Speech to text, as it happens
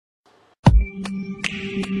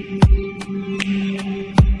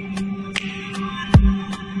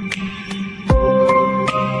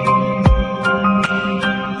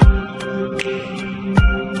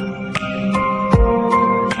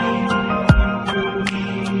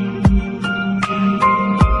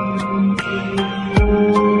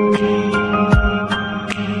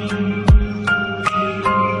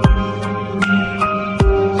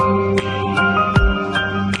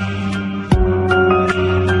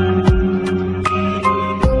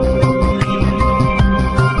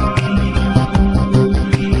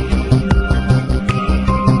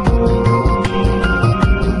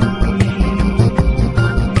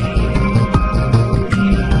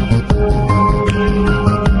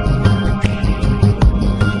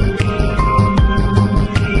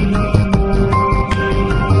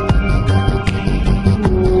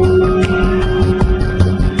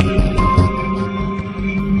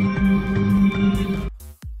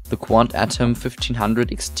The Kvant Atom 1500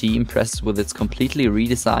 XT impresses with its completely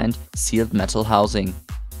redesigned, sealed metal housing.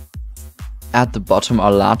 At the bottom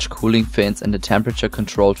are large cooling fins and a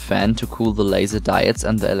temperature-controlled fan to cool the laser diodes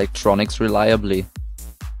and the electronics reliably.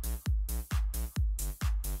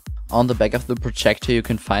 On the back of the projector you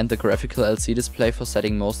can find the graphical LCD display for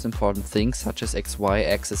setting most important things such as XY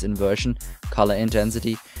axis inversion, color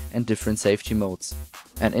intensity and different safety modes.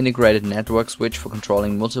 An integrated network switch for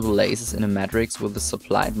controlling multiple lasers in a matrix with the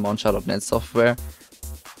supplied Moncha.net software,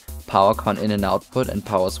 PowerCon in and output and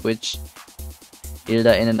power switch,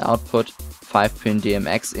 ILDA in and output, 5-pin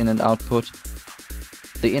DMX in and output,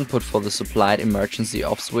 the input for the supplied emergency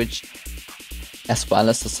off switch, as well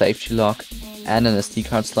as the safety lock and an SD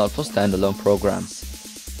card slot for standalone programs.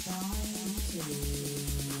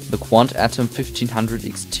 The Kvant Atom 1500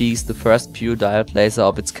 XT is the first pure diode laser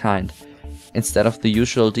of its kind. Instead of the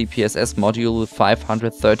usual DPSS module with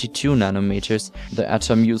 532 nanometers, the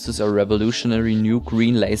Atom uses a revolutionary new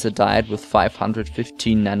green laser diode with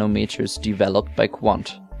 515 nanometers developed by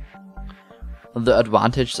Kvant. The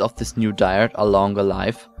advantages of this new diode are longer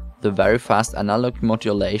life, the very fast analog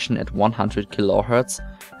modulation at 100 kHz,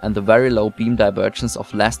 and the very low beam divergence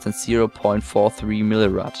of less than 0.43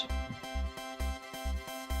 mRad.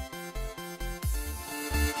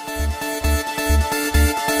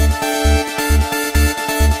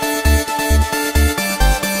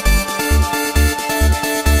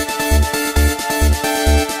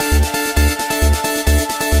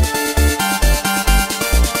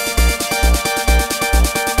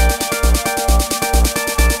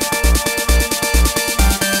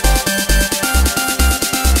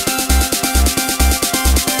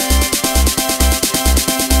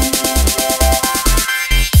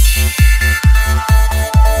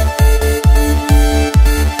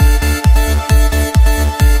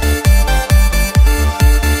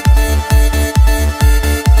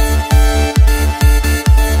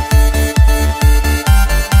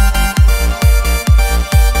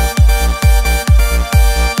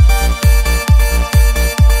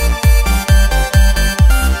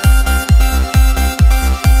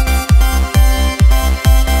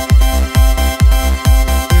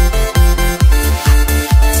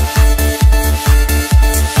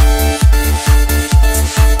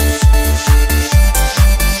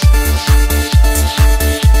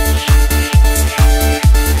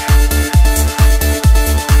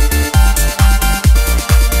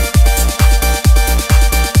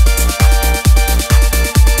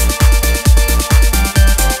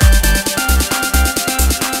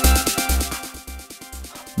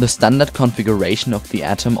 The standard configuration of the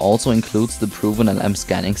Atom also includes the proven LM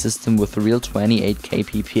scanning system with real 28K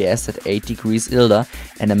PPS at 8 degrees ILDA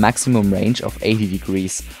and a maximum range of 80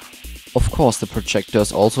 degrees. Of course, the projector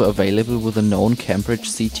is also available with the known Cambridge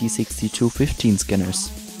CT6215 scanners.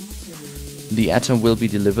 The Atom will be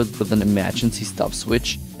delivered with an emergency stop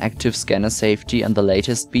switch, active scanner safety and the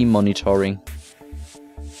latest beam monitoring.